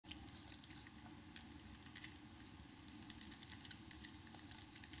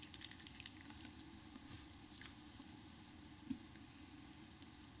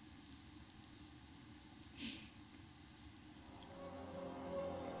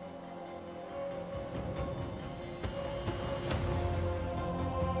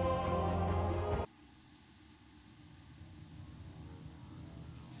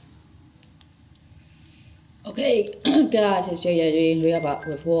Okay, guys, it's JJG. We are back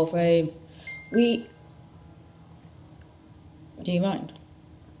with Warframe. Do you mind?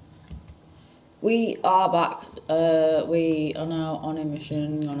 We are back. We are now on a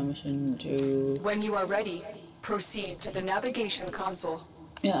mission to... When you are ready, proceed to the navigation console.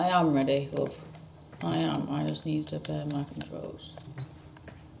 Yeah, I am ready, love. I am. I just need to pair my controls.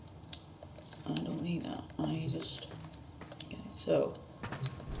 I don't need that. I just... Okay, so...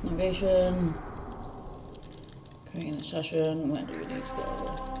 Navigation... Creating a session. Where do we need to go?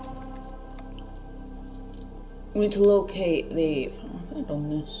 We need to locate the... Have I done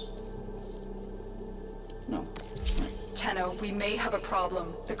this? No. Tenno, we may have a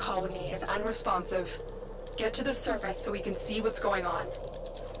problem. The colony is unresponsive. Get to the surface so we can see what's going on.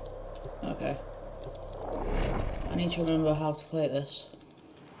 Okay. I need to remember how to play this.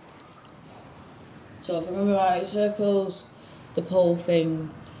 So if I remember right, circles, the pole thing,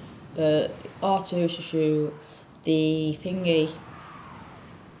 the R2 to shoot, the thingy.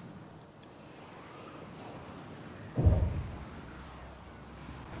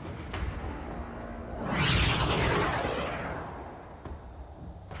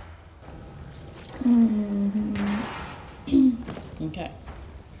 Okay.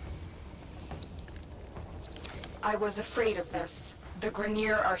 I was afraid of this. The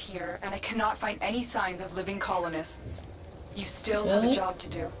Grineer are here, and I cannot find any signs of living colonists. You still have a job to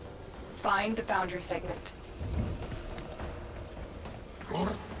do. Find the Foundry segment.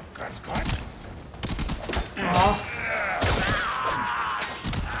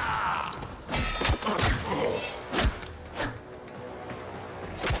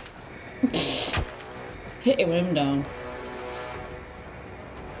 Hit him down.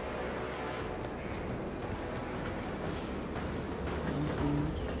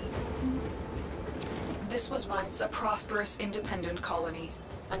 This was once a prosperous, independent colony,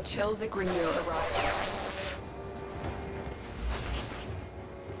 until the Grineer arrived.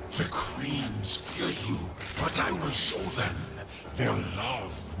 The Creams fear you, but I will show them. Their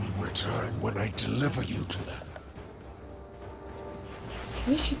love will return when I deliver you to them. I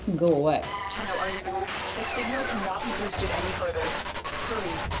wish you can go away. Tenno, are you there? The signal cannot be boosted any further.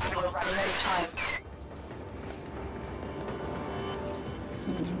 Hurry, we're running out of time.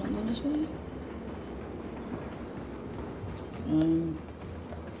 Did you not go this way?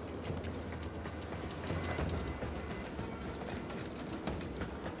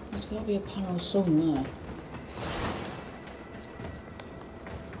 There's gotta be a panel somewhere.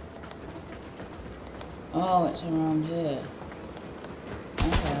 Oh, it's around here.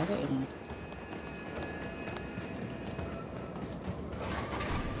 Okay, I get you now.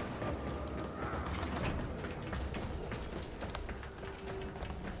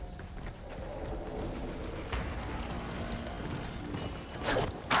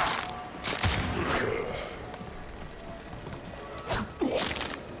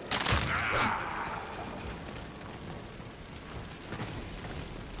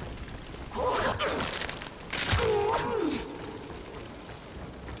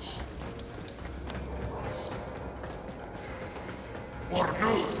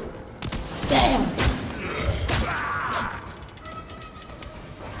 Damn!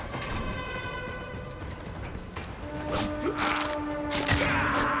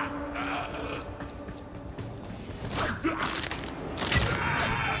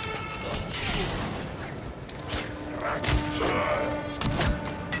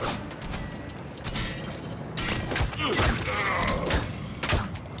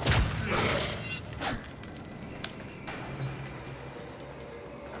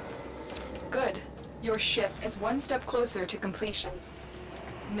 Good. Your ship is one step closer to completion.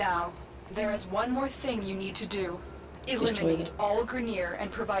 Now, there is one more thing you need to do. Eliminate all Grineer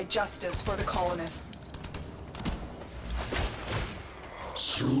and provide justice for the colonists.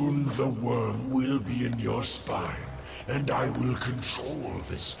 Soon the worm will be in your spine, and I will control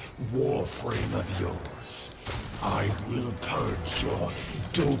this warframe of yours. I will purge your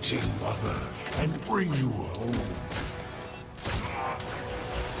doting mother and bring you home.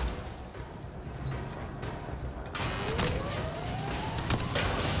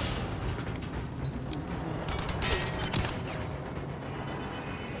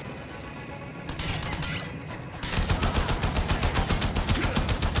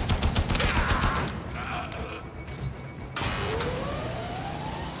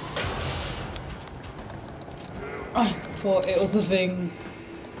 I thought it was a thing.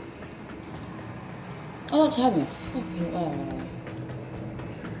 Oh, don't tell me. Fucking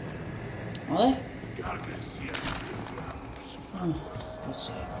Are they? Oh, for God's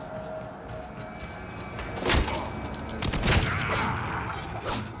sake.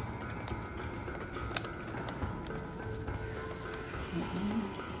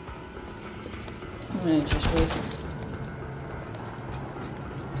 I'm interested.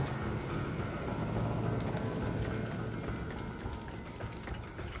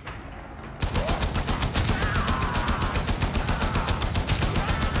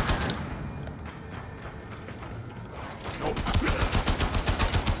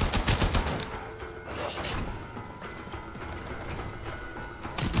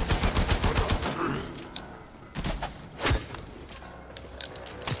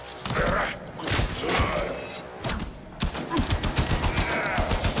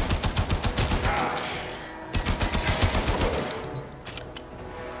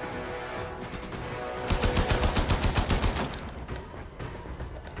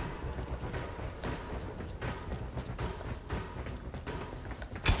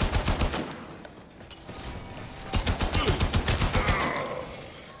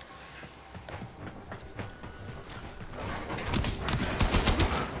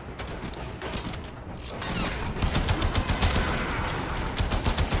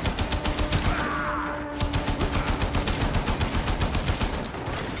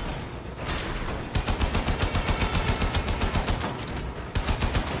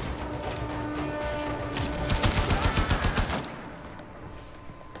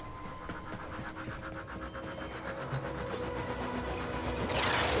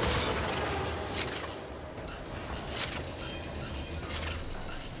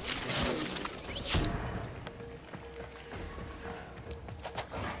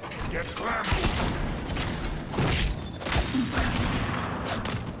 Get clammy!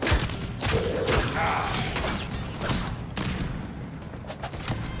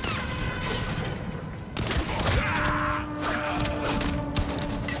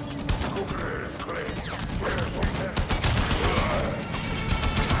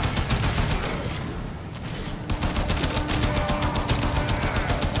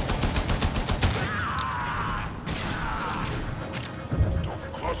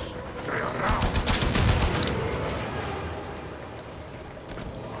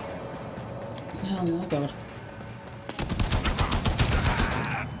 Oh my god.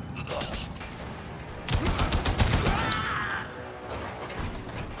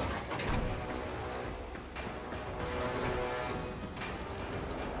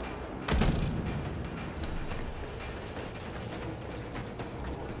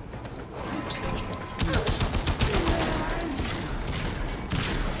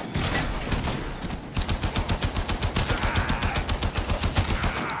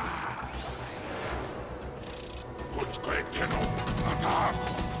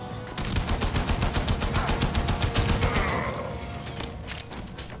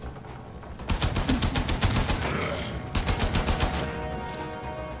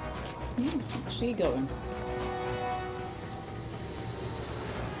 Where's she going?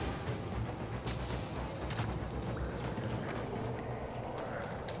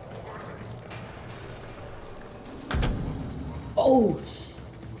 Oh!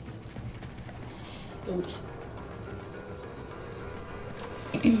 Oops.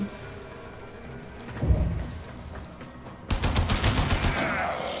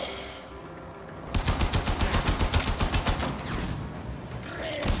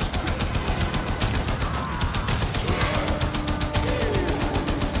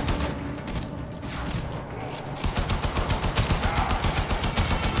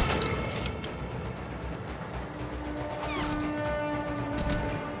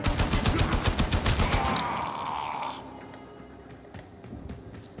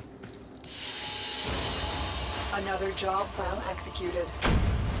 Another job well executed.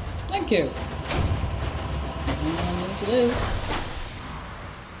 Thank you. What I need to do.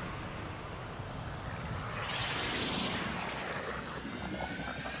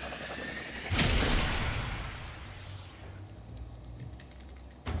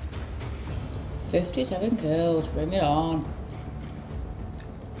 $57 kills. Bring it on.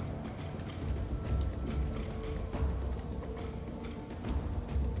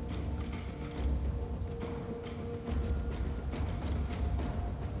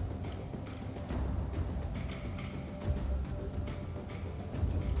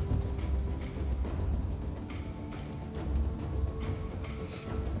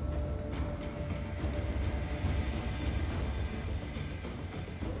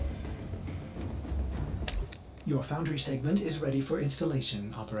 Your foundry segment is ready for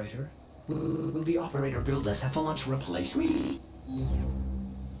installation, operator. Will the operator build a cephalon to replace me?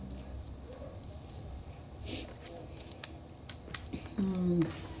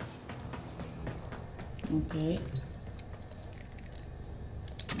 Okay.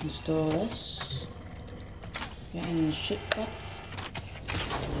 Install this. Getting the ship back.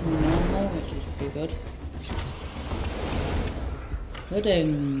 this would be good.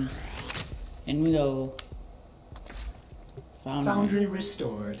 Pudding. In we go. Foundry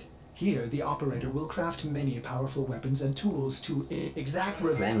restored. Here, the operator will craft many powerful weapons and tools to exact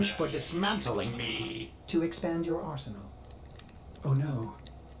revenge for dismantling me. To expand your arsenal. Oh no.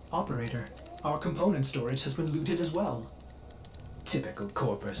 Operator, our component storage has been looted as well. Typical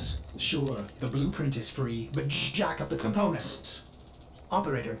Corpus. Sure, the blueprint is free, but jack up the components.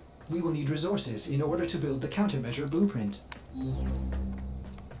 Operator, we will need resources in order to build the countermeasure blueprint.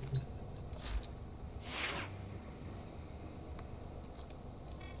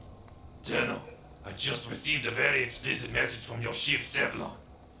 Tenno, I just received a very explicit message from your ship, Sevlon.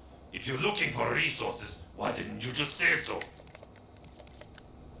 If you're looking for resources, why didn't you just say so?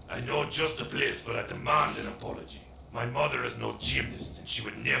 I know just the place, but I demand an apology. My mother is no gymnast, and she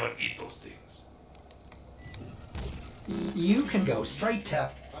would never eat those things. You can go straight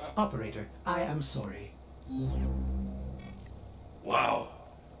to... Operator, I am sorry. Wow.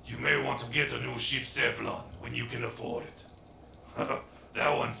 You may want to get a new ship, Sevlon, when you can afford it.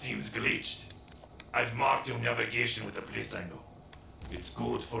 That one seems glitched. I've marked your navigation with a place I know. It's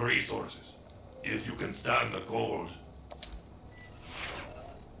good for resources, if you can stand the cold.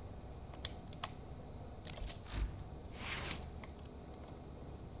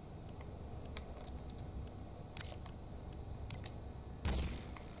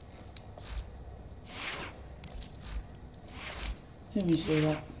 Let me do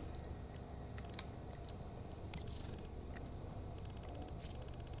that.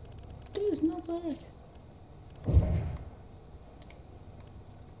 There's no bag.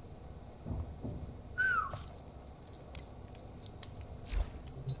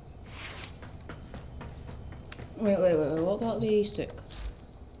 Wait, what about the stick?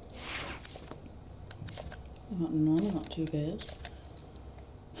 No, not 2 gears.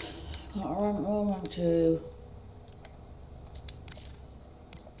 Rank 2.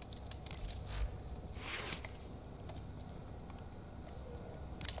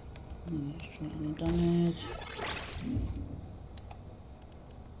 Damage.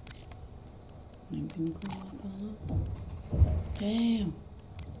 Damn.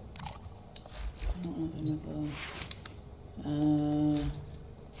 I don't have another.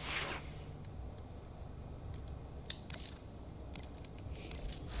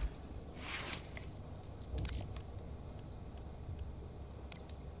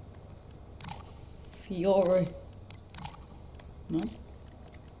 Fiore. No?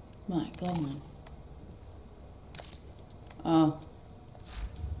 My god, man. Oh.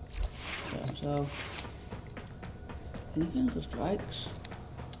 Yeah, so. Anything for strikes?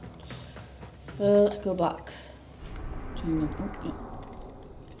 Let's go back to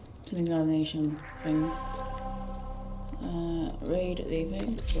the examination thing. Raid the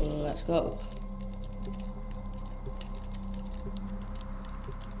thing, so let's go.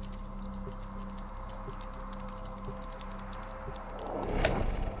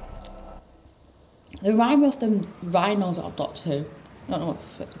 They remind me of them rhinos out of Doctor Who. I don't know what the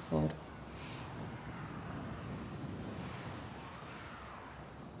fuck they're called.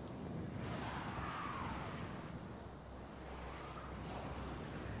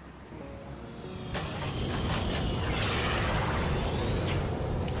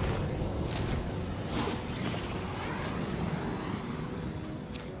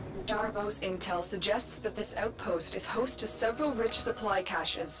 Darvo's intel suggests that this outpost is host to several rich supply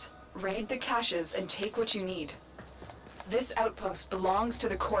caches. Raid the caches and take what you need. This outpost belongs to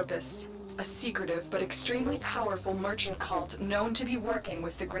the Corpus, a secretive but extremely powerful merchant cult known to be working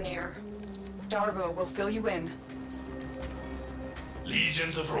with the Grineer. Darvo will fill you in.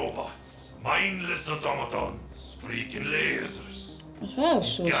 Legions of robots, mindless automatons, freaking lasers. That's what I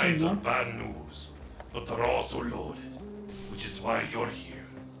was These guys are man. bad news, but they're also loaded, which is why you're here.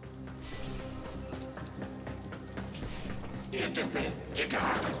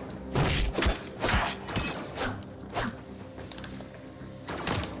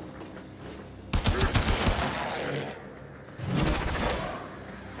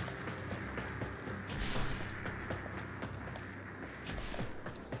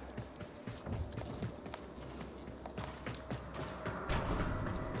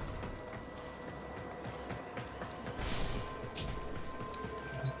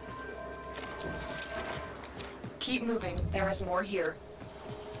 Keep moving. There is more here.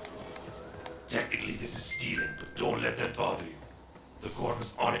 Technically this is stealing, but don't let that bother you. The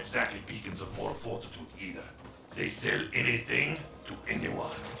Corpus aren't exactly beacons of moral fortitude either. They sell anything to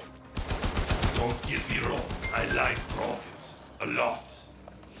anyone. Don't get me wrong, I like profits. A lot.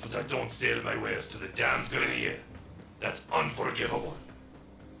 But I don't sell my wares to the damned Grineer. That's unforgivable.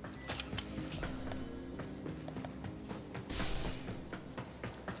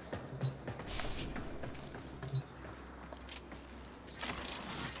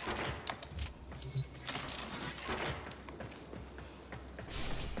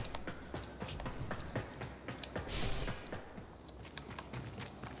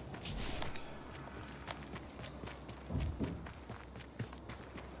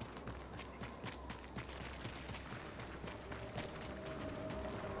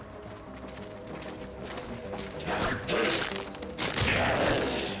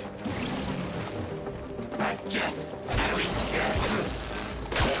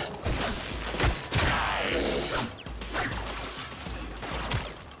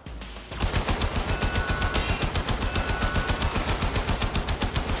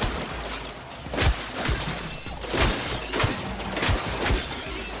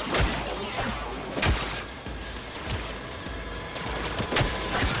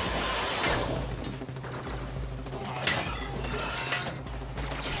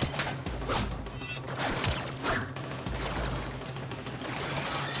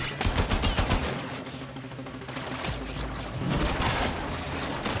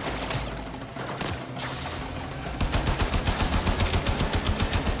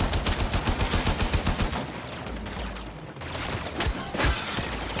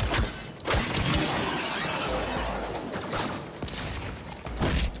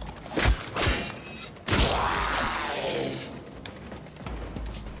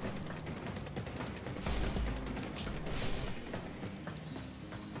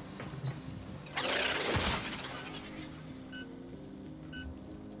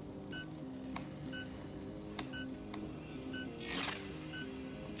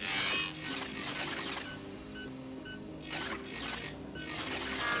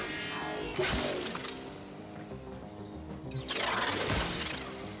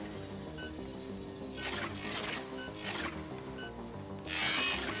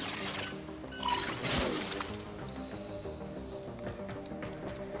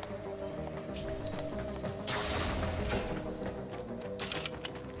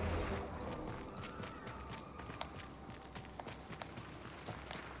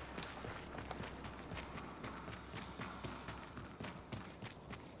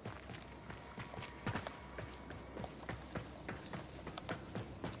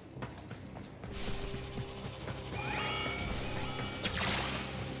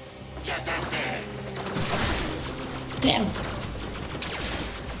 again.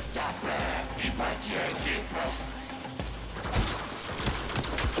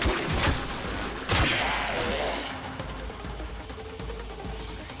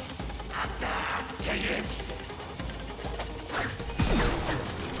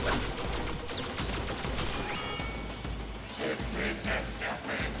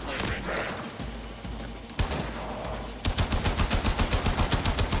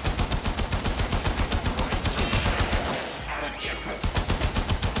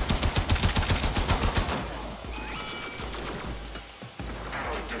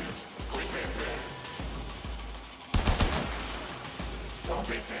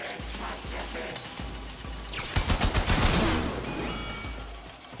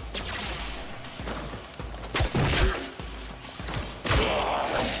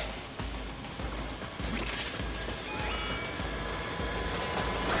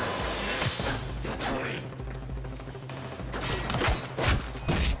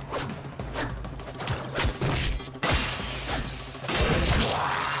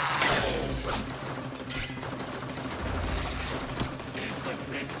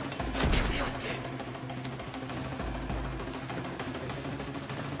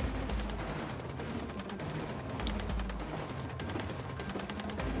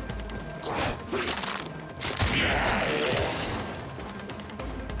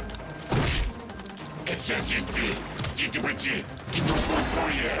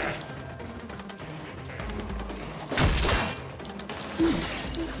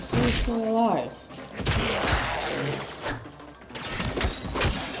 He's still alive.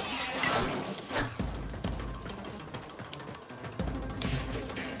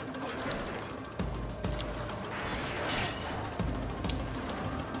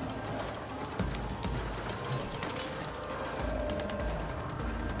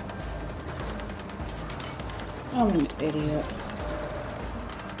 I'm an idiot.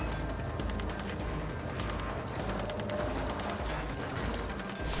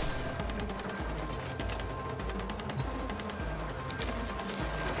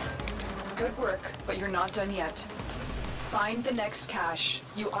 Good work, but you're not done yet. Find the next cache.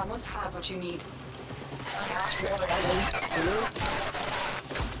 You almost have what you need.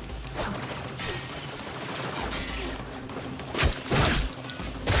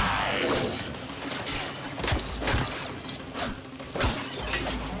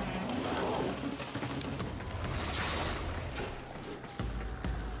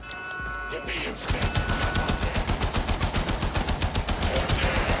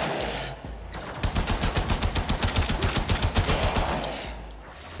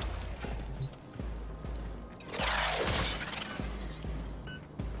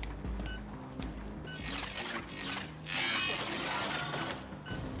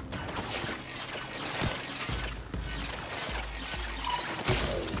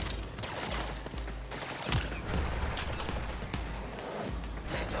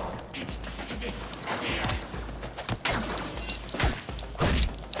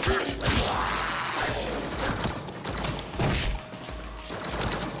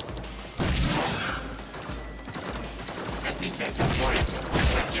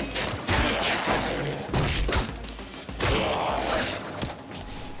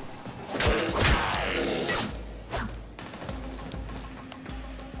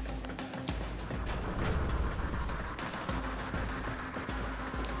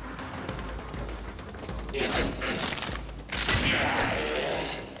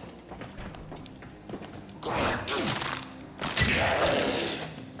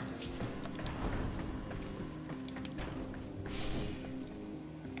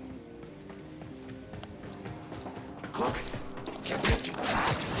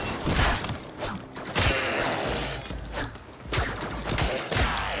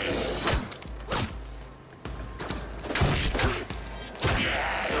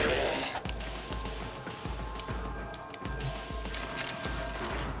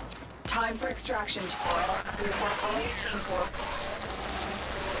 Time for extraction.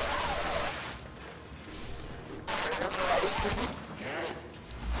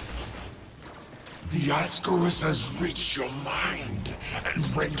 The Ascaris has reached your mind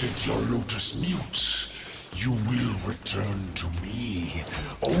and rendered your lotus mute. You will return to me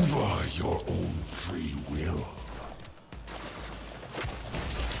over your own free will.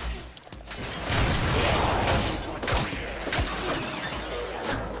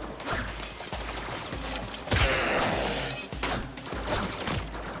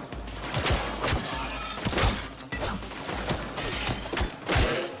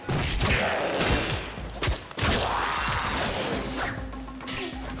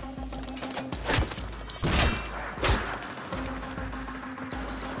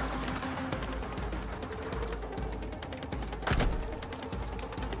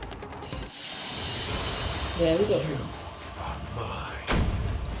 There we go.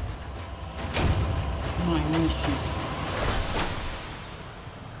 My mission.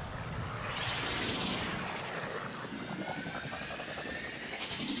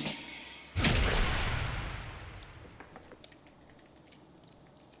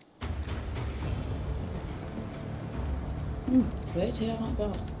 Great tail, not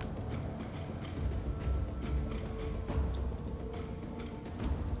bad.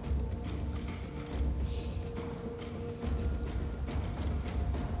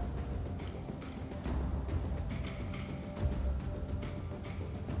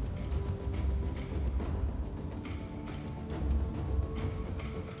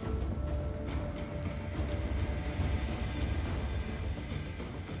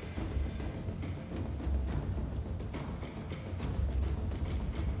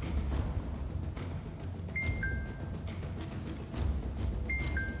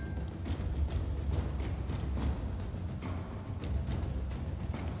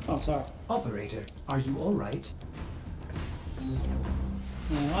 Oh, sorry. Operator, are you alright?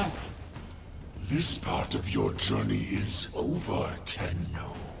 Alright. This part of your journey is over,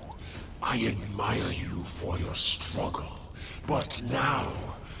 Tenno. I admire you for your struggle, but now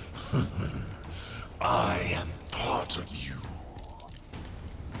I am part of you.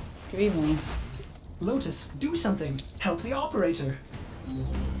 Dream on. Lotus, do something. Help the operator.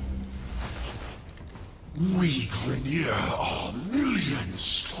 We Grineer are millions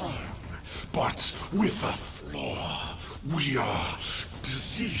strong, but with a flaw. We are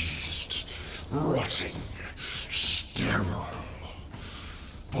diseased, rotting, sterile.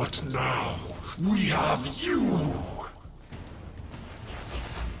 But now we have you!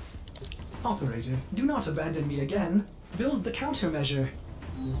 Operator, do not abandon me again. Build the countermeasure.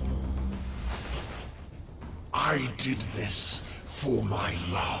 I did this for my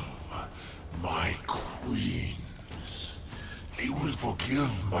love, my queens. They will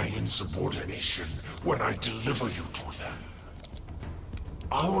forgive my insubordination when I deliver you to them.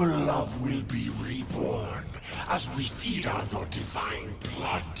 Our love will be reborn as we feed on your divine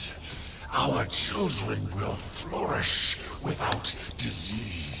blood. Our children will flourish without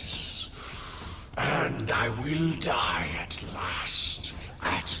disease. And I will die at last,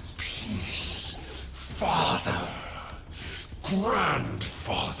 at peace. Father,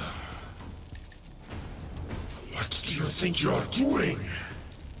 grandfather. What do you think you're doing?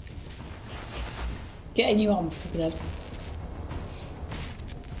 Getting you on, fucking head.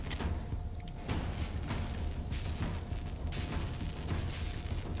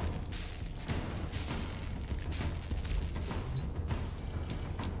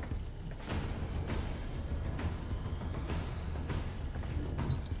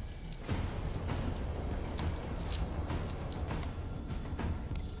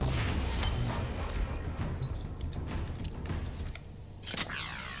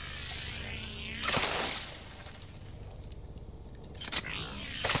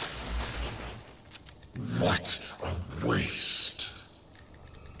 What a waste.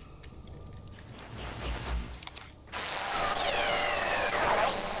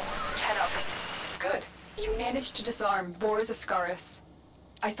 Tenno. Good. You managed to disarm Vor's Ascaris.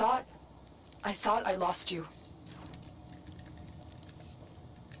 I thought I lost you.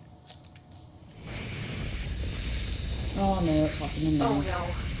 Oh no, it's happening now. Oh no.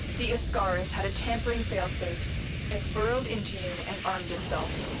 The Ascaris had a tampering failsafe. It's burrowed into you and armed itself.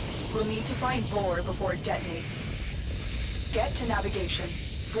 We'll need to find Vor before it detonates. Get to navigation.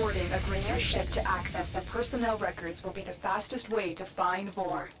 Boarding a Grineer ship to access the personnel records will be the fastest way to find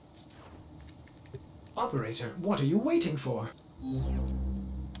Vor. Operator, what are you waiting for?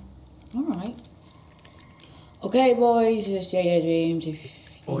 Alright. Okay, boys, it's JJ Dreams. If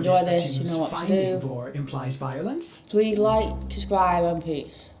you enjoy this, you know what to finding do. Vor implies violence? Please like, subscribe, and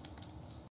peace.